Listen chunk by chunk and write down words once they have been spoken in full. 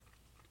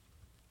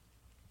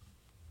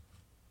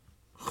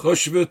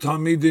Choshve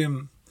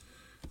Talmidim,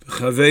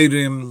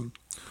 Chaverim,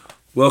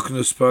 welcome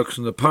to Sparks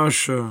in the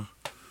Parsha,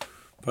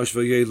 Parsha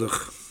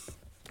Vayelech.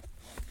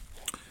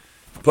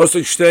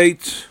 Pasuk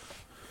steht,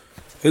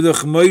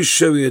 Hidach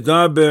Moshe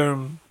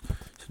v'Yedaber,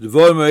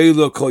 Devorim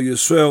ha'elu kol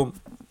Yisrael,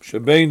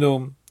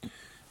 Shebeinu,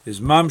 is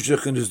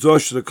Mamshech in his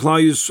dosh to the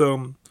Klal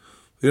Yisrael,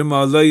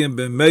 V'yirma aleim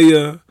ben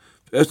Meya,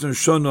 V'estem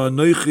shona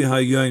anoichi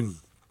hayom.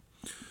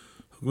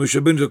 Moshe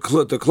Rabbeinu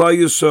to Klal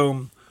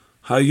Yisrael,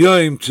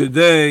 Hayom,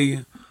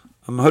 today,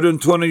 I'm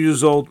 120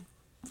 years old.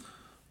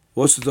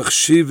 What's the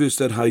chshivus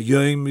that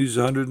Hayom is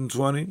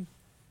 120?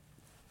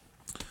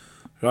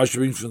 Rashi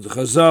brings from the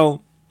Chazal,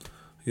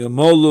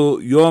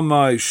 Yomolu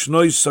Yomai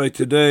Shnoisai,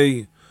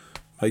 today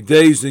my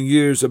days and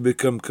years have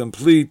become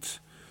complete.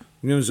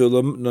 Yom ze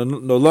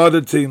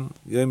noladatim,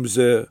 Yom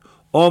ze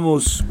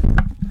almost.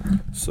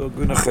 So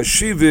guna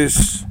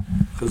chashivus,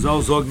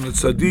 Chazal sagen the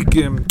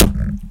tzadikim,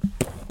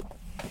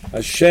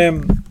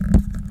 Hashem,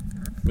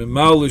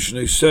 Memalish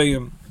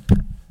Neiseyim,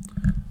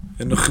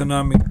 in the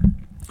Chanami.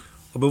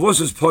 But what's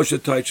this Pasha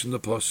Taich in the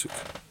Pasuk?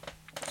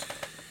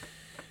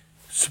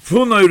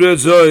 Sepuna read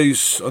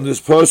Zois on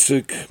this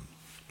Pasuk,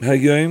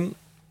 Hayom,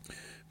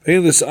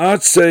 Veilis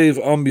Atsev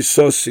Am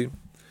Bisosi.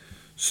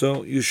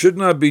 So you should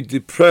not be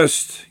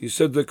depressed. He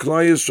said the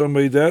Klal from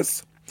my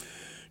death.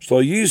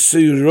 Shlo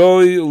Yisi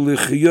Roy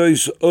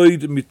Lichiyos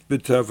Oid Mit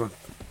Beteva.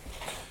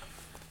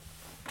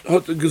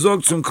 Hat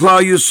gesagt zum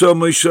Klal Yisrael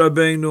Moshe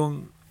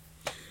Rabbeinu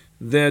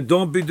that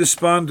don't be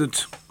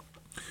despondent,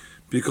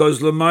 because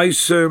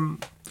Lamaisem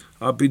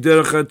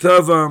Abiderech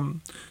HaTava,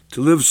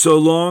 to live so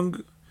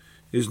long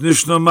is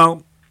nish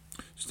normal.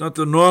 It's not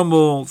the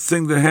normal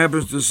thing that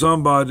happens to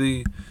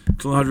somebody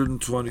till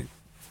 120.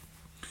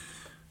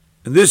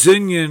 In this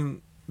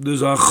Inyan,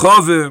 there's a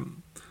chave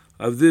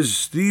of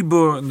this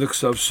dibur in the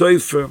Ksav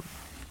Sefer.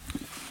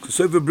 The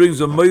Sefer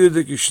brings a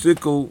moedik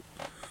ishtikel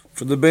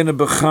from the Bein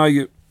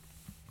HaBechaya.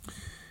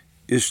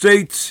 It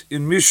states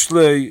in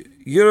Mishlei,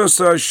 Yiras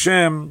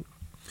Hashem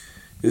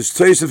is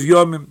taste of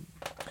Yomim.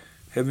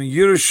 Having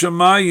Yiras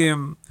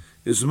Shamayim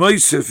is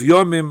Meisef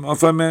Yomim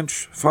of a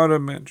mensch, for a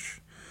mensch.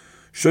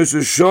 Shoys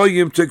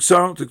Shoyim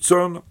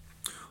Tiktzorna.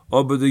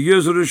 Oh, but the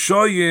years of the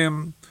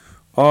Shoyim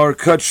are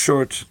cut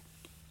short.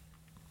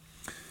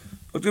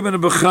 Dr.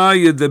 Ben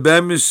Bechaya, the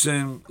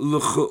Bamisim,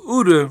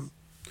 L'cha'ura,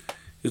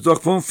 is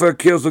doch von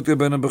verkehrs, Dr.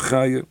 Ben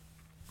Bechaya.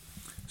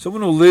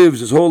 Someone who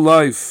lives his whole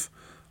life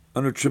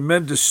under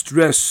tremendous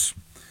stress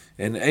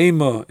and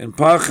ema and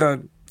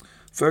pachad,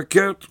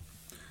 verkehrt,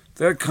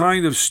 that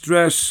kind of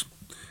stress,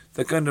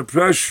 that kind of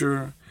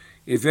pressure,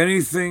 if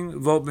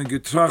anything, wat men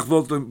getracht,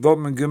 wat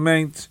men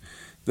gemeint,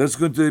 that's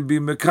going to be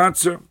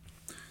mekatzer,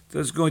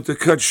 that's going to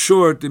cut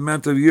short the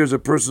amount of years a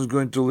person is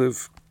going to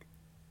live.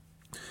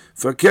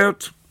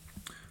 Verkehrt,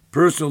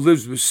 person who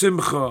lives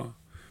b'simcha,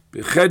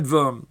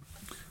 b'chedva,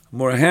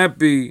 more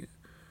happy,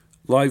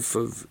 life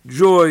of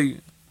joy,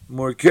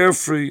 more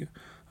carefree,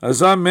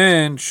 as a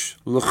mensch,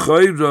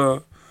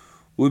 l'chayra,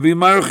 would be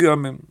marach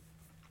yamim.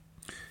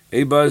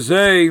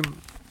 Ebazei,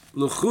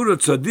 l'chura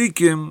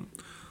tzadikim,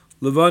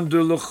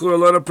 levander l'chura, a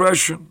lot of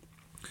pressure.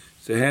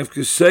 They have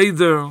to say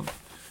there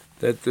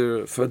that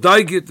they're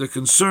fadaigit, they're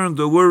concerned,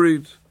 they're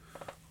worried.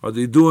 Are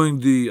they doing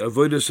the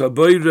avodas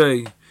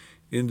habayre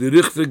in the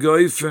richtige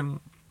Eifen?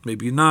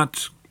 Maybe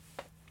not.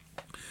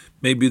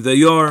 Maybe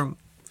they are.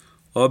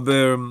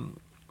 Aber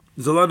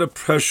there's a lot of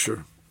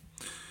pressure.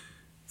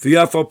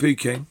 V'yafal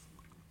pikein,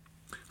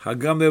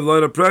 hagam they have a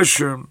lot of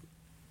pressure.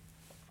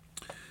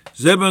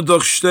 Zeben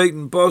doch steht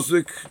in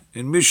Pasuk,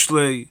 in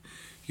Mishlei,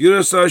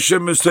 Yiras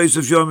Hashem is taste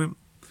of Yomim.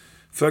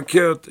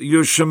 Verkehrt,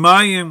 Yir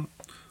Shemayim,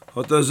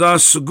 hat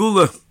Azaz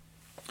Segula.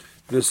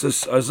 This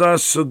is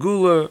Azaz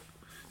Segula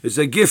is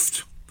a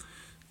gift.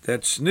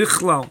 That's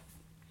Nichlal.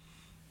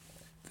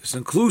 It's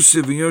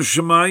inclusive in Yir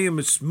Shemayim,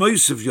 it's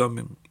Meisiv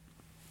Yomim.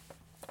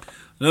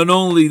 Not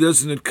only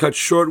doesn't it cut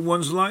short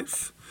one's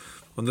life,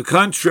 on the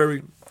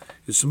contrary,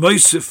 it's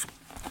Meisiv.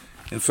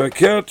 In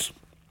Verkehrt,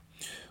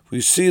 we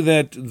see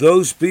that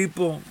those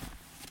people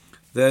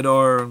that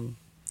are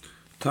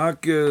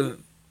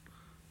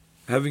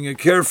having a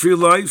carefree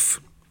life,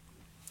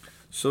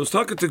 so it's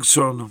taka.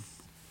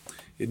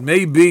 It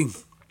may be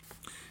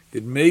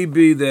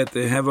that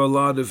they have a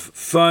lot of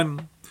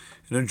fun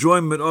and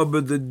enjoyment,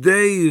 but the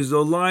days, their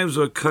lives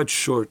are cut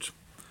short.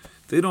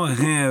 They don't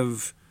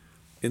have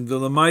in the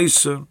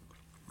Lamaisa,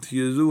 the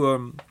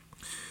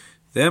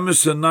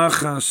Emesa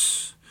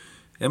Nachas,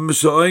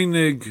 Emesa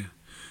Oinig,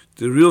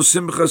 the real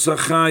Simchas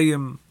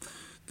HaChayim,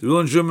 the real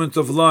enjoyment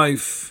of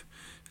life,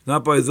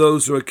 not by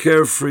those who are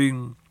carefree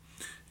and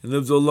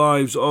live their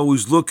lives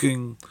always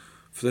looking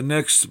for the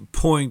next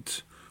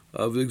point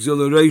of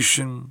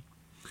exhilaration,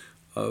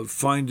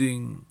 of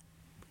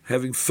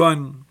having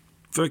fun.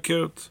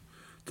 Verkehrt.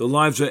 The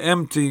lives are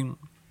empty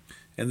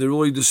and they're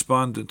really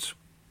despondent.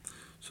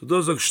 So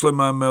those are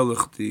Shlomo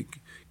HaMelech. The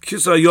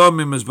Kis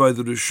HaYomim is by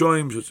the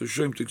Rishoyim, so it's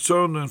Rishoyim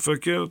Tiktzorna, and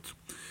Verkehrt.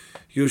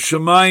 Yir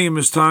Shemayim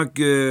is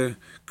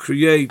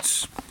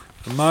creates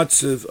a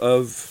matziv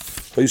of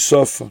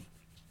Heisofa.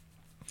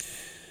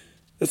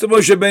 That's what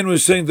Moshe Rabbeinu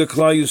was saying to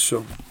Klal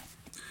Yisrael.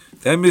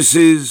 The emes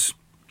is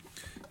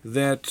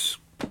that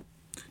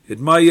at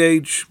my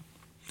age,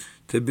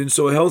 to have been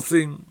so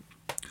healthy,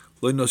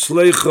 we know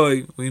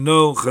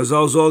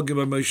Chazal Zogim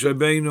by Moshe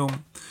Rabbeinu,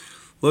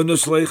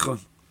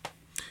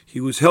 he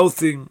was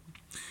healthy,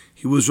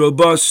 he was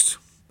robust,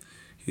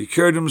 he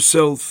carried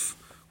himself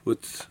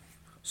with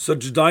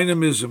such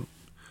dynamism.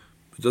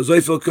 He said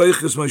the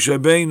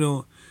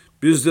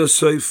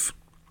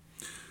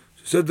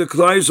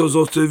Klal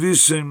Yisrael to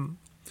wissen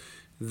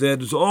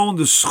that it's all in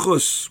the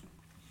schus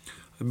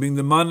of being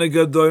the Maneg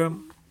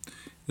Adorim,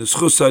 the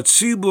schus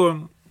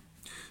HaTzibur.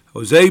 I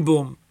was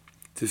able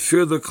to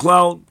fear the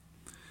cloud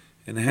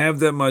and have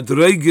that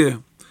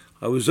madrege.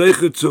 I was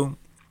able to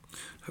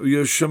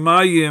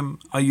Yerushalayim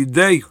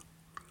Ayidei,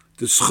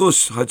 the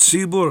schus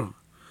HaTzibur.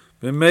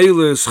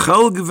 Memele is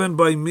chal given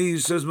by me,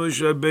 says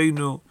Moshe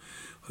Rabbeinu.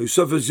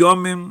 Yosef is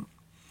yomim,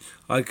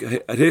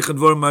 Arechad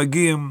Vor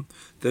Magim,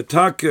 the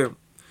Taka.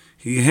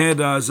 He had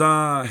a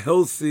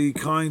healthy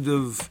kind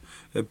of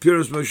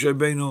appearance, Moshe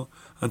Rabbeinu,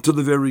 until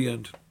the very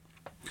end.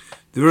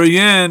 The very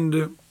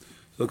end,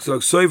 looks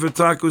like Sefer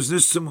Taka was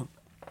Nistimum.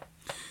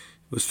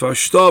 It was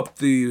verstoppt,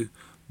 the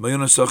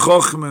Mayonas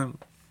HaChochmah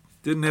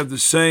didn't have the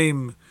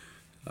same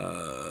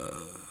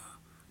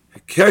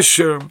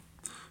kesher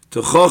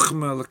to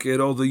Chochmah like he had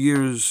all the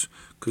years,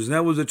 because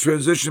that was a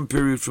transition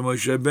period from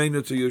Moshe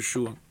Rabbeinu to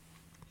Yeshua.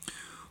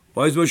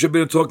 Why is Moshe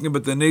Rabbeinu talking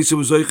about the Nesa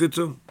was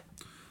Zeichetu?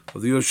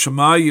 Of the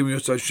Yerushalayim,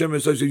 Yos Hashem,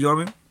 Yos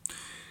Yomim?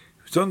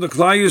 He's telling the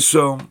Klal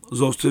Yisrael,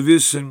 Zos to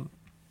wissen,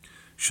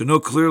 should know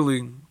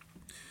clearly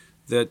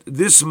that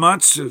this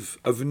matziv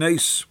of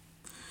Nes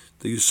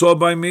that you saw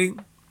by me,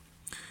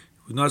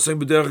 was not saying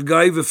B'derech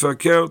Gaiva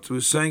Verkehrt, he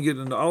was saying it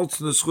in the Alts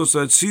and the Schus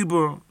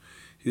HaTzibur,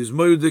 he is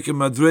Moedik and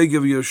Madrege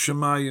of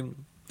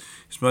Yerushalayim,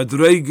 it's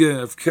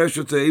Madrege of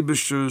Kesher to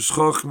Eibeshter's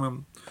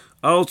Chochmah,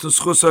 Alts and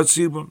Schus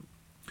HaTzibur.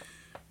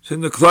 So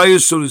in the Klal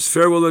Yisrael, his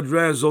farewell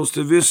address, Zos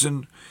to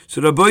wissen,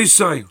 so Rabbi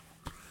Say,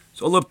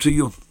 it's all up to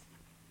you.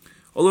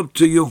 All up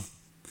to you.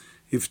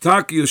 If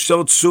Taki you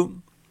shall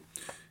tzu,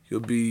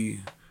 you'll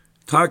be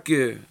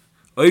Taki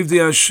Oivdi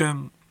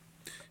Hashem,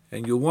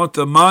 and you want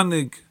a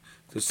manig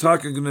that's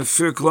Taki going to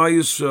fear Klal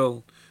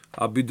Yisrael,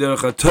 I'll be derech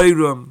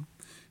HaTorah,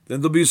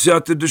 then there'll be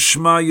Siyata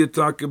D'Shmaya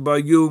Taki by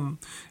you,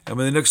 and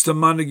when the next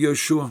manig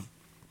Yeshua.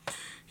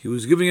 He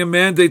was giving a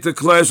mandate to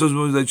Klal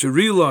Yisrael that you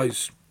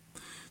realize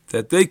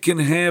that they can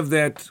have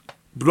that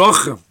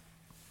bracha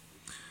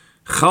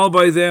chal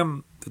by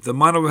them, that the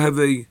man will have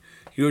a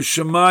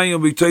Yerushalayim will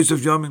be taste of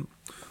Yamin,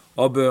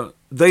 but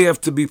they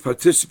have to be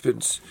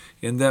participants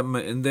in that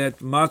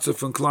matzah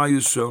from Klal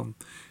Yisrael,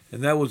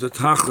 and that was the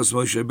tachlis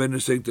Moshe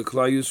Rabbeinu saying to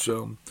Klal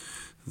Yisrael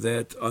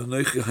that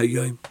Anochi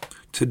Hayom,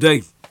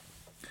 today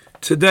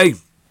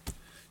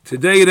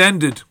it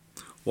ended.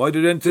 Why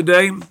did it end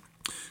today?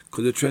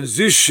 Because the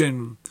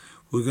transition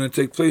was going to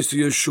take place to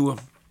Yeshua.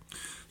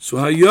 So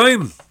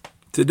Hayom,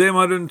 today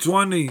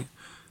 120,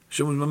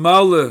 Hashem was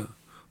mamale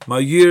my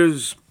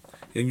years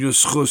in your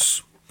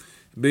schus.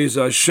 Be'ez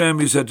Hashem,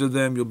 he said to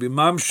them, you'll be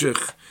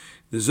mamshech,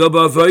 the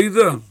Zaba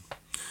Avaida.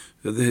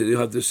 You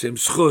have the same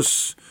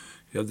schus,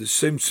 you have the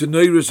same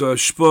tzeneiris or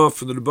hashpah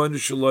from the Rebbeinu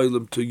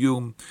Shalom to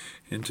you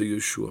and to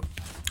Yeshua.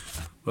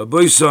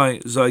 Rabbi sei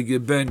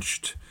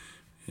gebenched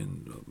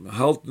in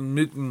halten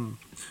mitten,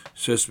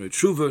 says mit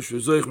Tshuva,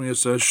 shv'zoich mi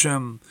yas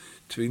Hashem,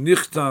 to be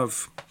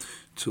nichtav,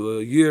 to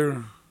a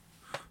year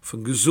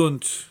von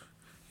gesund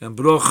and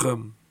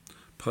brochem,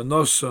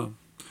 panosa,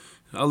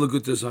 alle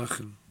gute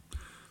Sachen.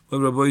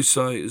 Rabbi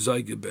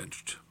sei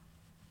gebenched.